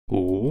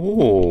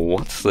Ooh,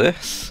 what's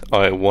this?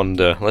 I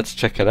wonder. Let's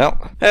check it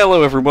out.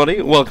 Hello everybody,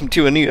 welcome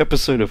to a new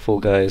episode of Fall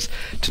Guys.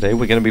 Today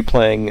we're going to be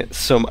playing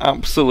some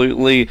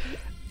absolutely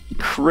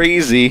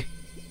crazy,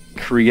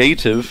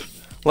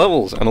 creative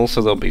levels, and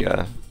also there'll be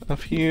a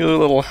few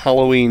little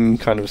Halloween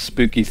kind of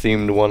spooky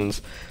themed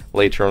ones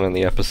later on in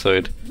the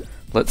episode.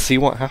 Let's see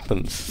what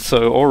happens.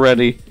 So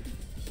already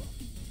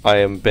I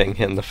am being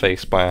hit in the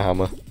face by a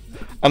hammer.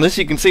 And as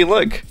you can see,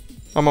 look!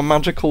 I'm a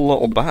magical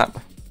little bat.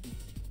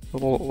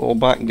 Little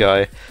bat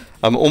guy.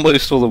 I'm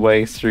almost all the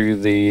way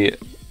through the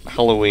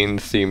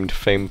Halloween-themed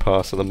Fame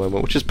Pass at the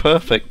moment, which is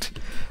perfect.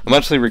 I'm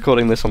actually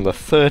recording this on the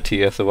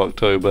 30th of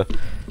October,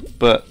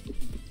 but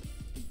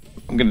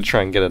I'm going to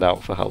try and get it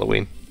out for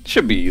Halloween.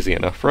 Should be easy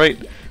enough, right?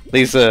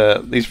 These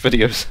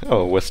videos...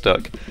 oh, we're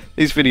stuck.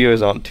 These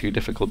videos aren't too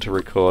difficult to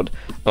record,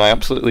 and I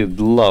absolutely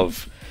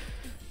love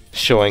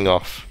showing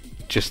off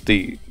just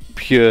the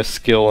pure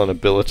skill and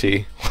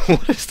ability.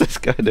 What is this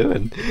guy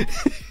doing?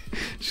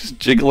 Just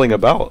jiggling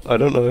about. I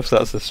don't know if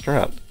that's a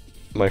strat,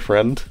 my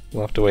friend.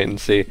 We'll have to wait and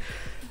see.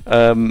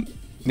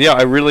 Yeah,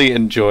 I really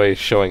enjoy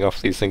showing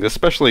off these things,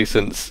 especially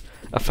since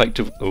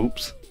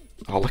oops.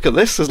 Oh, look at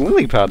this! There's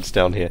lily pads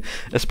down here.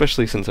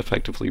 Especially since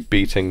effectively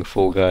beating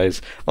Fall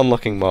Guys,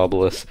 unlocking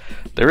Marvelous.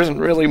 There isn't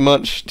really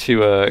much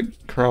to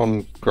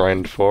crown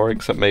grind for,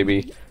 except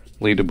maybe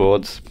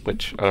leaderboards,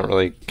 which I don't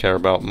really care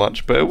about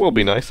much, but it will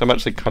be nice. I'm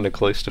actually kind of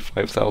close to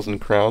 5,000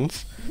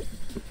 crowns.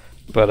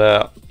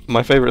 But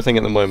my favourite thing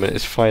at the moment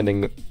is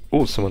finding...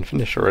 oh, someone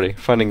finished already.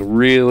 Finding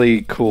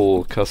really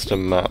cool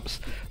custom maps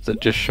that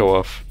just show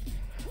off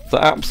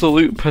the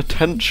absolute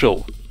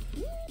potential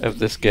of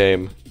this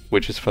game,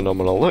 which is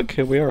phenomenal. Look,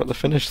 here we are at the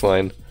finish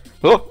line.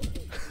 Oh!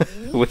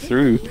 We're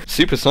through.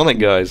 Supersonic,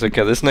 guys.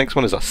 Okay, this next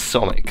one is a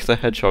Sonic the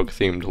Hedgehog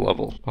themed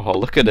level. Oh,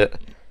 look at it.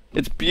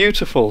 It's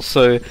beautiful.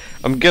 So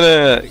I'm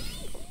gonna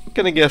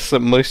guess that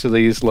most of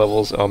these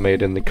levels are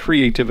made in the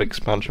Creative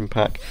Expansion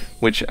Pack,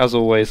 which, as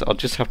always, I'll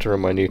just have to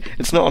remind you,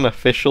 it's not an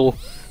official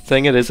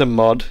thing, it is a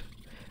mod,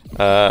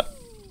 and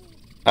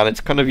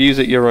it's kind of use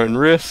at your own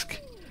risk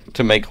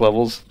to make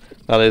levels,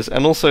 that is,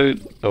 and also,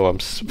 oh, I'm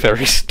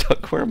very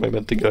stuck, where am I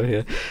meant to go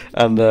here,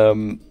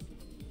 and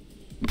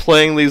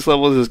playing these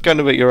levels is kind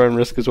of at your own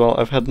risk as well.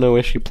 I've had no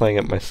issue playing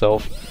it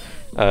myself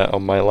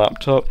on my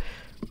laptop,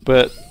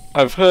 but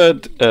I've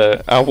heard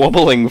our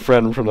wobbling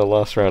friend from the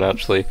last round,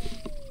 actually,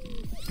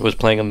 was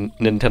playing on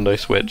Nintendo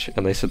Switch,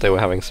 and they said they were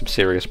having some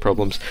serious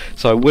problems,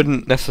 so I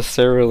wouldn't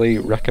necessarily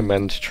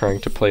recommend trying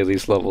to play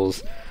these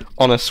levels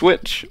on a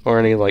Switch or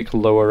any like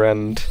lower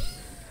end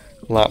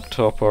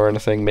laptop or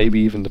anything, maybe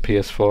even the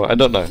PS4, I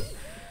don't know.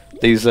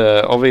 These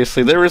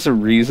obviously there is a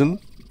reason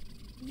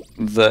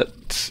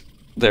that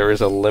there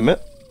is a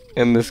limit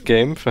in this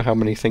game for how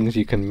many things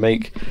you can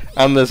make,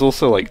 and there's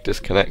also like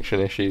disconnection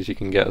issues you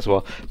can get as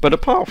well. But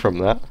apart from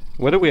that,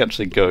 where do we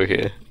actually go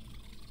here?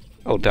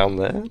 Oh, down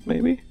there,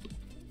 maybe?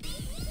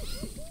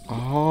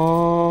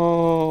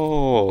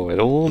 Oh, it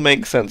all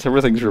makes sense.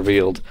 Everything's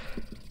revealed.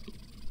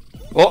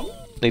 Oh,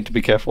 need to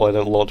be careful I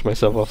don't launch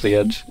myself off the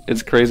edge.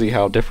 It's crazy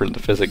how different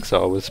the physics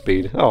are with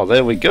speed. Oh,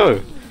 there we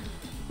go.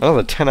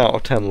 Another 10 out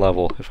of 10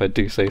 level, if I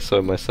do say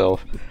so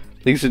myself.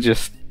 These are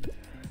just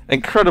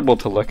incredible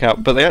to look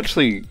at, but they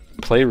actually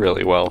play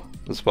really well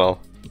as well.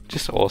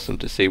 Just awesome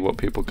to see what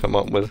people come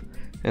up with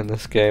in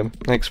this game.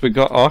 Next we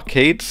got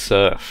Arcade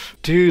Surf.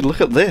 Dude, look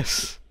at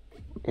this.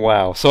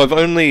 Wow, so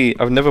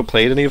I've never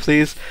played any of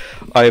these.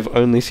 I've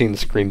only seen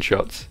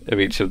screenshots of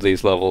each of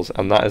these levels,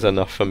 and that is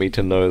enough for me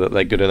to know that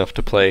they're good enough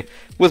to play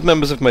with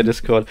members of my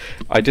Discord.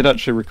 I did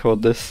actually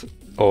record this,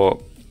 or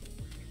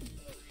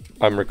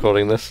I'm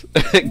recording this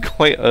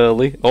quite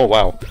early. Oh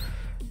wow,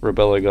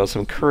 Rebello got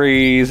some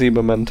crazy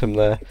momentum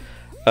there.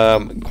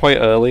 Quite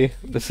early.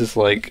 This is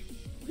like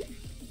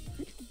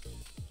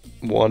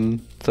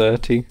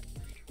 1:30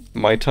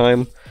 my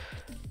time.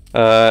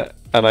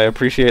 And I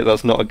appreciate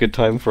that's not a good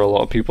time for a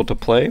lot of people to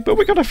play, but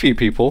we got a few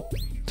people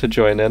to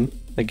join in.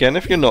 Again,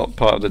 if you're not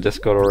part of the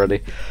Discord already,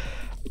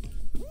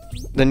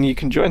 then you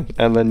can join,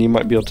 and then you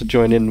might be able to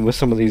join in with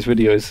some of these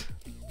videos.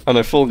 I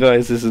know Fall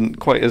Guys isn't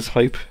quite as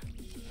hype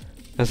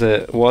as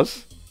it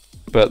was,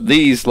 but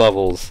these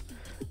levels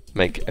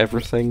make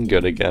everything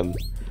good again.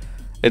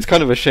 It's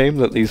kind of a shame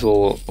that these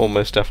will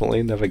almost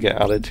definitely never get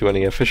added to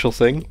any official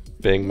thing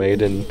being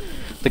made in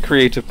the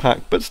Creative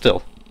Pack, but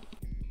still.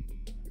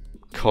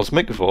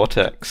 Cosmic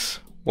Vortex.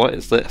 What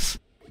is this?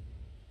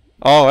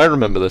 Oh, I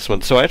remember this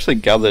one. So I actually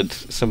gathered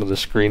some of the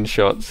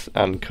screenshots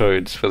and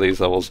codes for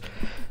these levels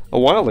a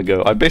while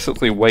ago. I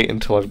basically wait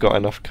until I've got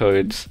enough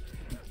codes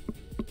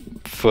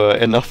for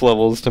enough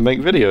levels to make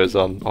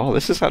videos on. Oh,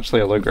 this is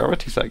actually a low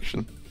gravity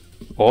section.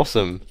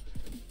 Awesome.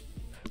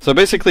 So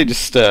basically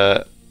just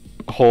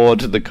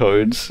hoard the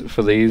codes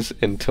for these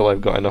until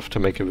I've got enough to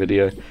make a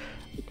video.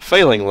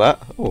 Failing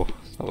that, oh,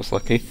 that was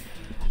lucky.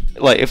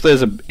 Like, if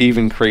there's an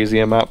even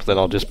crazier map, then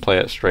I'll just play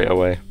it straight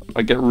away.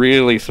 I get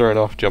really thrown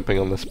off jumping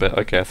on this bit.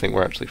 Okay, I think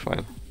we're actually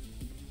fine.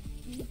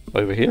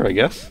 Over here, I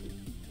guess.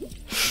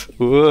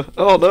 Oh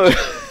no!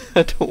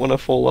 I don't want to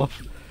fall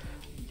off.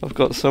 I've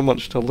got so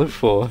much to live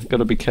for.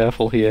 Gotta be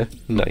careful here.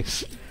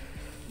 Nice.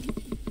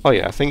 Oh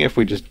yeah, I think if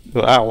we just...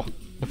 Ow!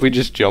 If we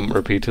just jump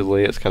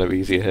repeatedly, it's kind of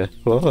easier here.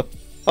 Whoa.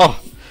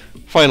 Oh!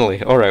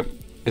 Finally! Alright.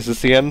 Is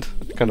this the end?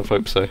 I kind of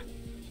hope so.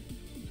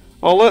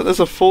 Oh look, there's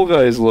a Fall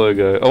Guys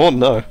logo. Oh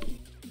no.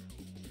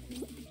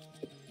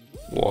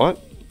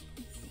 What?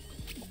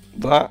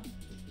 That...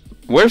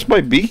 Where's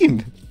my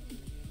bean?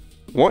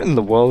 What in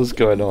the world is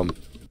going on?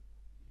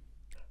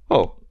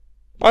 Oh.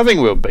 I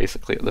think we're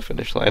basically at the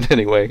finish line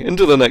anyway.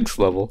 Into the next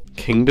level.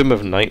 Kingdom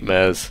of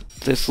Nightmares.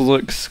 This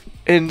looks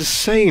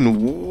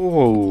insane.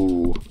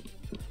 Whoa.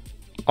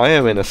 I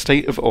am in a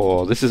state of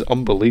awe. This is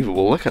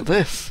unbelievable. Look at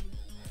this.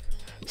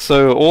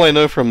 So all I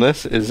know from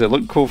this is it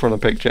looked cool from the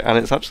picture, and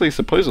it's actually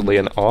supposedly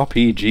an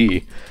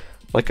RPG.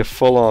 Like a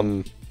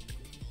full-on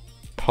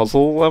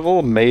puzzle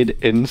level made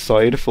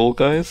inside Fall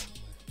Guys.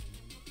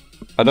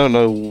 I don't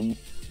know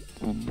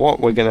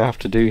what we're gonna have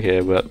to do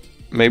here, but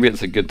maybe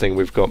it's a good thing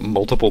we've got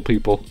multiple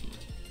people.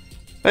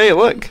 Hey,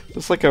 look!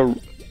 It's like a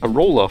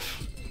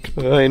roll-off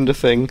kind of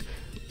thing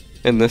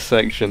in this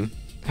section.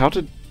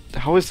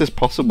 How is this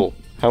possible?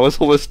 How has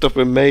all this stuff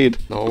been made?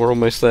 Oh, we're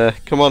almost there.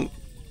 Come on!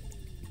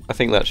 I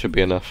think that should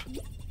be enough.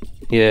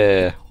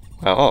 Yeah.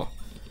 Wow. Oh.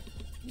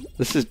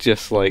 This is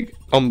just, like,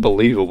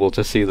 unbelievable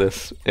to see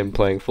this in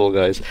playing Fall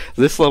Guys.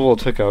 This level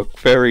took a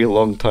very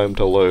long time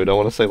to load. I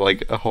want to say,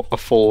 like, a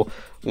full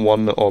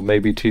 1 or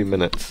maybe 2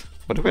 minutes.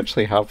 What do we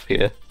actually have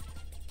here?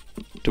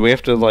 Do we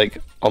have to, like,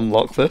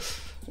 unlock this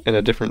in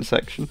a different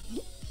section?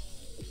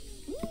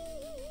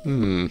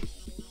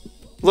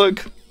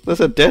 Look!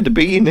 There's a dead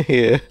bean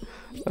here!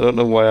 I don't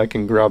know why I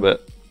can grab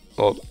it.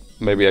 Or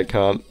maybe I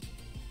can't.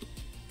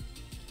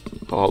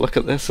 Oh, look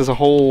at this! There's a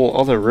whole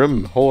other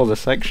room, whole other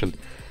section.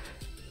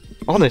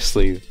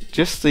 Honestly,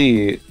 just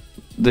the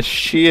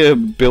sheer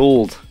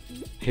build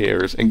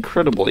here is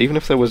incredible, even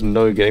if there was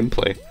no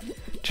gameplay.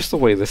 Just the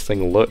way this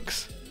thing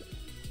looks.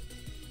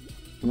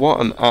 What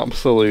an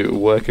absolute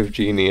work of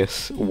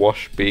genius,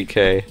 Wash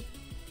BK,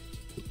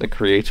 the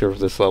creator of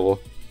this level.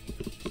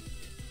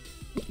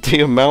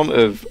 The amount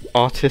of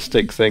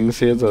artistic things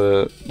here,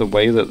 the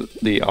way that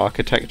the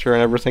architecture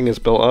and everything is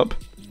built up.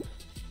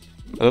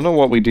 I don't know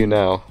what we do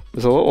now.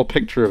 There's a little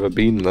picture of a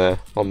bean there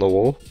on the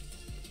wall.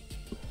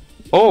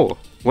 Oh!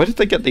 Where did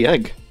they get the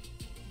egg?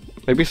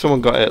 Maybe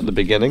someone got it at the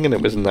beginning and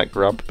it was in that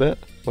grab bit?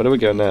 Where do we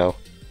go now?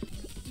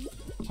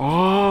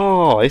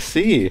 Oh, I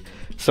see!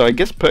 So I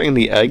guess putting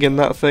the egg in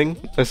that thing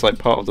is like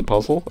part of the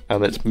puzzle,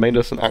 and it's made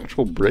us an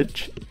actual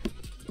bridge.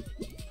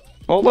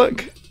 Oh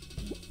look! A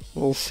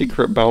little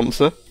secret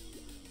bouncer.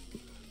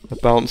 A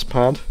bounce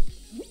pad.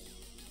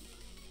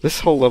 This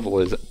whole level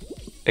is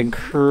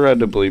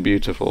incredibly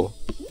beautiful.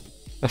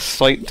 A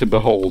sight to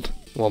behold.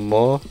 One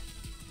more.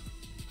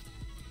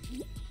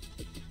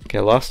 Okay,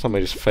 last time I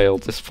just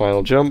failed this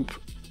final jump.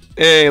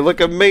 Hey,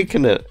 look, I'm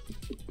making it!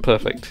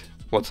 Perfect.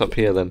 What's up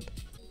here then?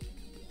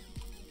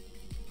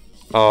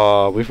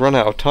 We've run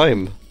out of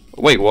time.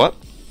 Wait, what?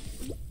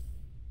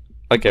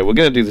 Okay, we're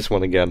gonna do this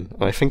one again.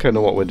 I think I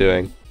know what we're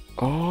doing.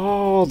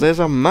 Oh, there's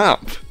a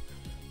map!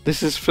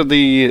 This is for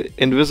the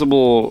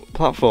invisible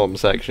platform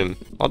section.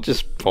 I'll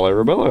just follow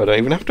Rebello. I don't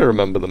even have to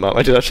remember the map.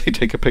 I did actually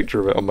take a picture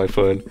of it on my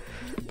phone.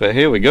 But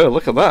here we go,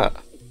 look at that!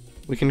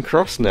 We can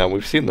cross now,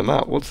 we've seen the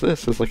map. What's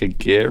this? There's like a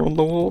gear on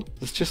the wall?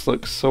 This just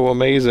looks so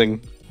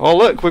amazing. Oh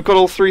look, we've got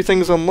all 3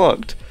 things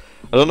unlocked!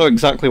 I don't know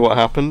exactly what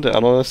happened,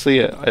 and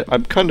honestly,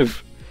 I'm kind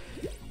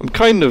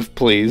of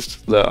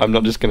pleased that I'm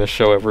not just going to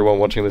show everyone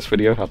watching this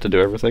video how to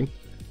do everything.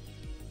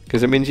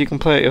 Because it means you can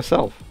play it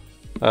yourself.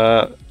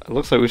 It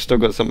looks like we've still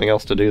got something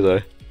else to do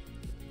though.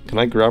 Can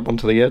I grab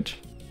onto the edge?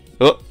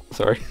 Oh,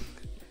 sorry.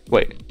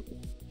 Wait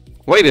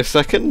a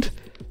second!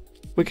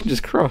 We can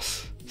just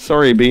cross.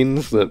 Sorry,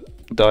 beans that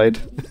died.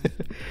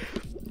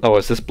 Oh,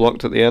 is this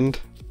blocked at the end?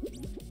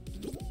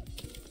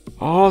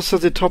 Oh, so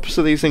the tops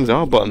of these things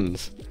are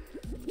buttons.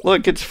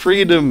 Look, it's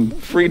freedom!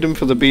 Freedom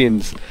for the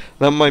beans.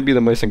 That might be the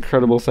most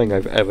incredible thing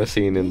I've ever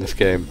seen in this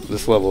game.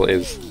 This level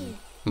is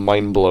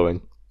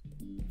mind-blowing.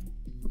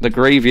 The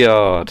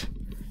graveyard!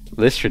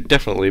 This should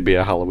definitely be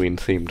a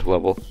Halloween-themed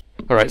level.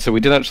 Alright, so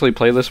we did actually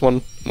play this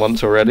one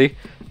once already,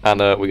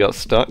 and we got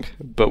stuck,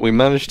 but we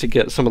managed to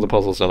get some of the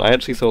puzzles done. I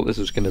actually thought this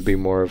was going to be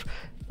more of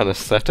an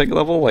aesthetic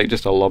level, like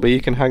just a lobby you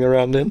can hang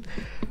around in.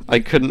 I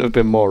couldn't have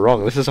been more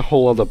wrong. This is a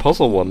whole other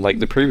puzzle one, like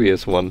the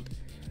previous one.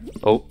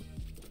 Oh,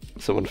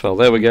 someone fell.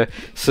 There we go.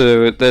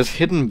 So there's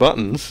hidden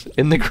buttons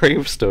in the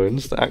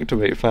gravestones that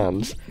activate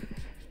fans,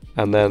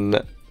 and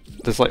then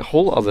there's like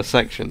whole other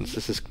sections.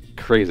 This is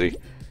crazy.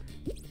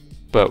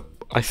 But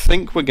I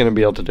think we're going to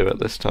be able to do it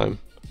this time.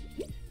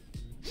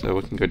 So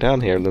we can go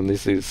down here, and then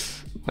there's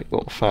these like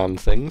little fan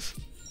things.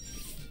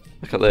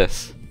 Look at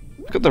this.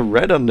 Look at the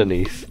red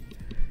underneath.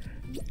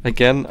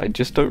 Again, I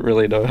just don't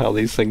really know how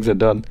these things are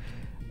done.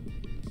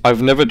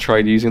 I've never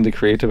tried using the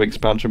creative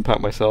expansion pack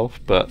myself,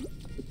 but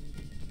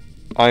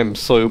I'm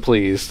so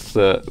pleased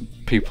that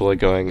people are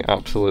going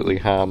absolutely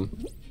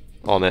ham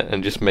on it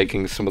and just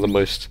making some of the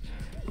most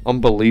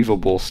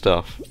unbelievable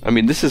stuff. I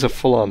mean, this is a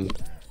full-on,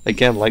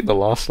 again, like the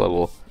last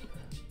level,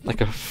 like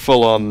a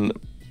full-on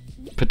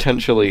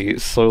potentially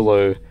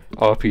solo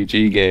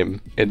RPG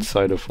game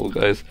inside of Fall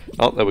Guys.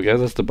 Oh, there we go,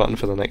 there's the button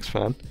for the next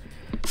fan.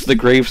 So the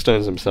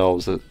gravestones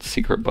themselves are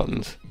secret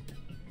buttons.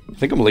 I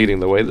think I'm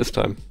leading the way this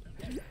time.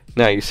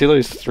 Now, you see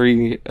those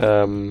three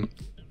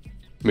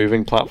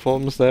moving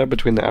platforms there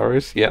between the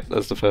arrows? Yep,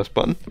 that's the first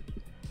button.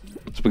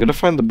 So we're going to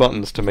find the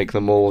buttons to make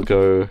them all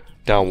go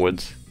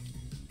downwards.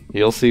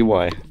 You'll see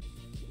why.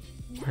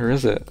 Where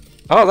is it?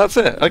 Oh, that's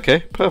it!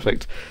 Okay,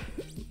 perfect.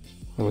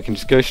 And we can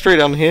just go straight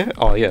down here.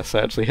 Oh yes,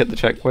 I actually hit the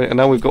checkpoint, and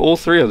now we've got all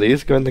three of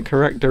these going the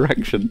correct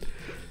direction.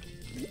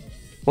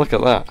 Look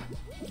at that.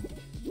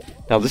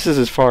 Now this is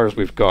as far as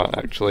we've got,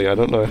 actually. I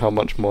don't know how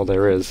much more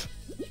there is.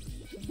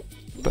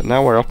 But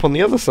now we're up on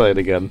the other side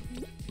again.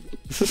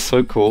 This is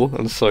so cool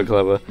and so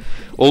clever.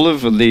 All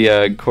of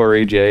the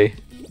Corey J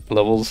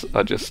levels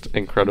are just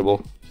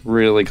incredible.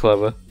 Really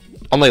clever.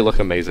 And they look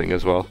amazing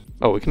as well.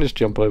 Oh, we can just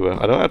jump over.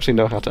 I don't actually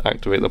know how to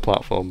activate the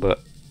platform,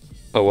 but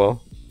oh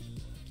well.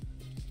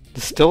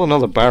 There's still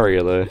another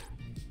barrier though.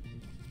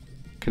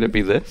 Could it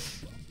be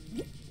this?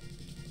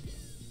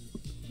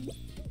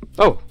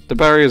 Oh, the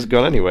barrier's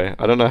gone anyway.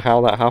 I don't know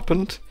how that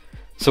happened.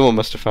 Someone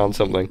must have found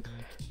something.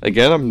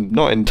 Again, I'm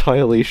not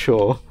entirely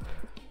sure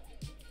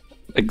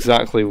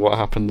exactly what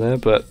happened there,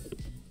 but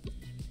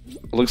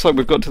it looks like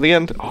we've got to the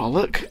end. Oh,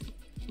 look!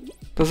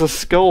 There's a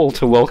skull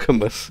to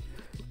welcome us.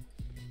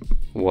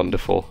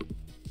 Wonderful.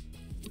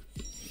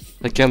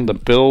 Again, the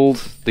build,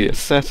 the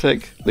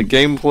aesthetic, the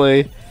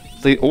gameplay,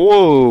 the...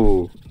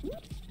 Whoa!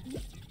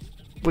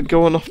 We're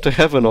going off to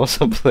heaven or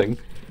something.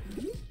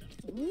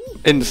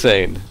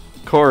 Insane.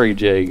 Corey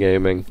J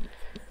Gaming.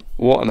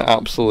 What an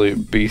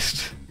absolute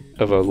beast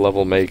of a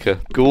level maker.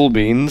 Ghoul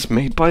Beans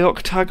made by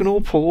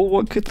Octagonal Paul.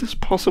 What could this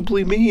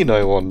possibly mean,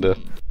 I wonder?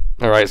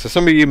 Alright, so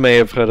some of you may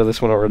have heard of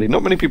this one already.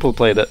 Not many people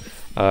played it.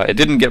 It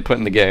didn't get put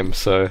in the game,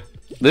 so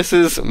this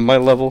is my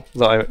level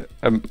that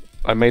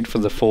I made for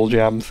the Fall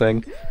Jam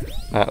thing.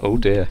 Oh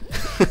dear.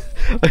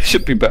 I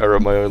should be better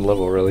at my own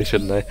level, really,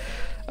 shouldn't I?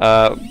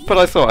 But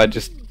I thought I'd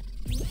just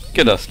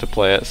get us to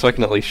play it, so I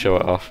can at least show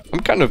it off. I'm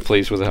kind of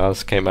pleased with how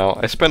this came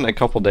out. I spent a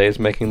couple days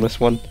making this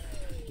one.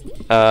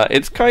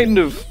 It's kind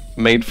of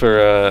made for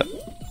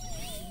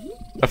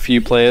a few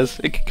players.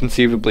 It could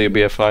conceivably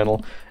be a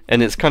final,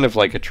 and it's kind of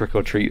like a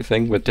trick-or-treat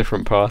thing with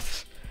different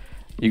paths.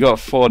 You got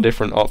 4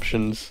 different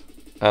options,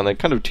 and they're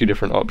kind of 2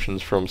 different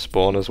options from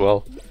spawn as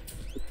well.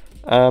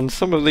 And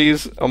some of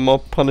these are more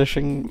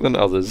punishing than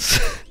others.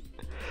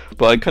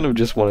 But I kind of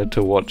just wanted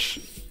to watch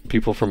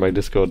people from my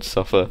Discord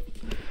suffer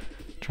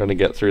trying to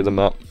get through the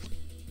map.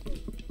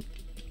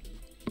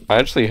 I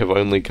actually have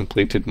only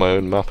completed my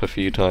own map a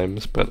few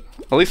times, but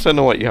at least I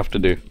know what you have to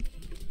do.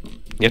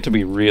 You have to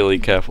be really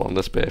careful on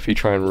this bit. If you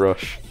try and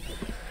rush,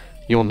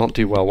 you will not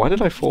do well. Why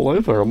did I fall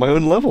over on my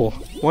own level?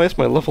 Why is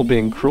my level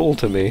being cruel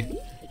to me?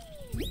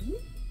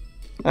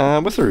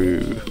 We're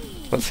through.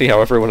 Let's see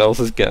how everyone else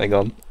is getting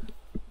on.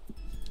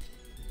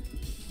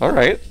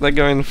 Alright, they're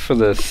going for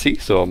the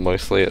seesaw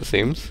mostly, it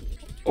seems.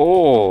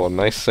 Oh,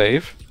 nice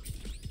save.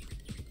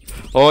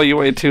 Oh, you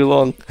waited too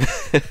long.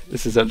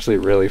 This is actually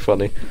really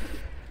funny.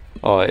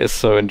 Oh, it's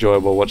so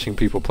enjoyable watching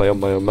people play on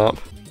my own map.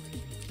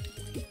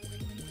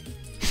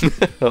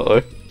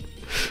 Uh-oh.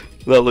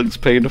 That looks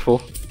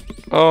painful.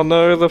 Oh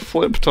no, the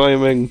flip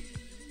timing.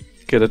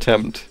 Good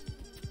attempt.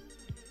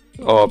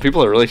 Oh,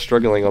 people are really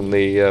struggling on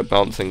the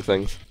bouncing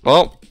things.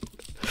 Well,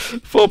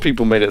 4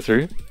 people made it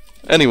through.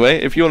 Anyway,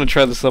 if you want to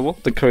try this level,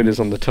 the code is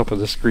on the top of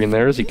the screen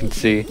there, as you can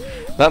see.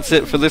 That's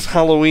it for this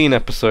Halloween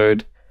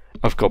episode.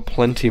 I've got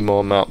plenty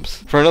more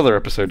maps for another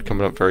episode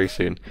coming up very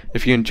soon.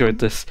 If you enjoyed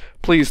this,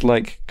 please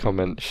like,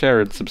 comment, share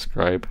and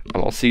subscribe,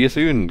 and I'll see you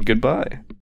soon. Goodbye.